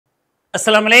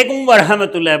Assalamu alaikum wa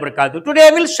rahmatullahi wa barakatuh. Today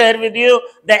I will share with you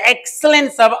the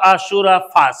excellence of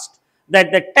Ashura fast,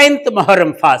 that the 10th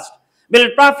Muharram fast.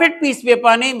 Beloved Prophet, peace be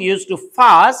upon him, used to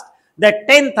fast the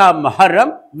 10th of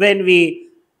Muharram when we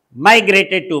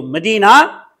migrated to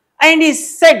Medina, and he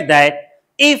said that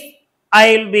if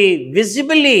I will be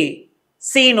visibly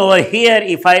seen over here,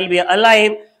 if I will be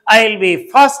alive, I will be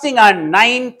fasting on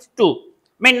 9th too,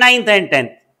 9th and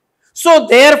 10th. So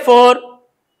therefore,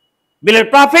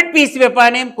 beloved Prophet, peace be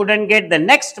upon him, couldn't get the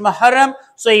next Muharram,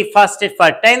 so he fasted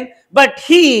for 10th. But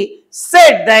he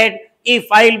said that if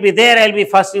I will be there, I will be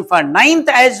fasting for 9th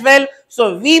as well.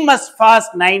 So we must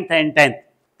fast 9th and 10th.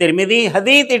 Tirmidhi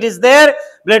hadith, it is there.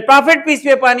 Beloved Prophet, peace be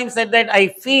upon him, said that I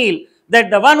feel that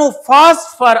the one who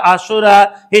fasts for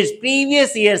Ashura, his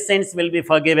previous year's sins will be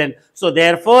forgiven. So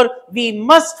therefore, we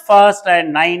must fast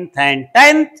on 9th and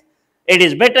 10th. It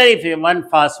is better if one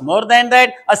fasts more than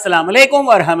that. Assalamu alaikum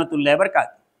wa rahmatullahi wa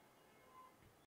barakatuh.